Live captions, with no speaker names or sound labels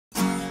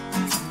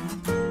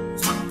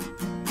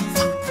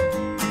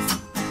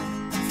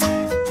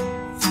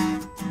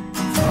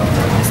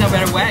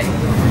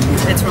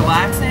It's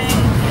relaxing.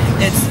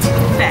 It's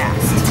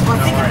fast. Well,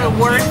 I think if it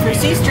weren't for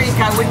Seastreak,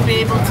 I wouldn't be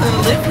able to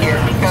live here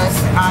because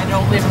I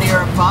don't live near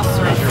a bus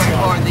or the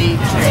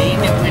train.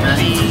 It would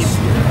be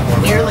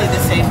nearly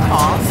the same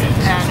cost,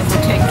 and it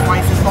would take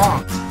twice as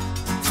long.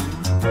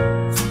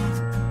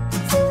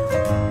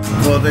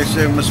 Well, they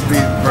say it must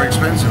be very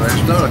expensive. I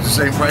just know it's the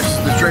same price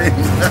as the train.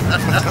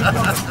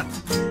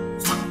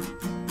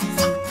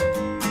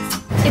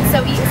 It's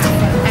so easy.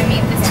 I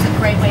mean, this is a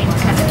great way to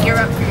kind of gear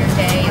up for your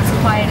day. It's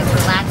quiet, it's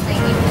relaxing.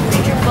 You can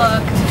read your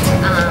book,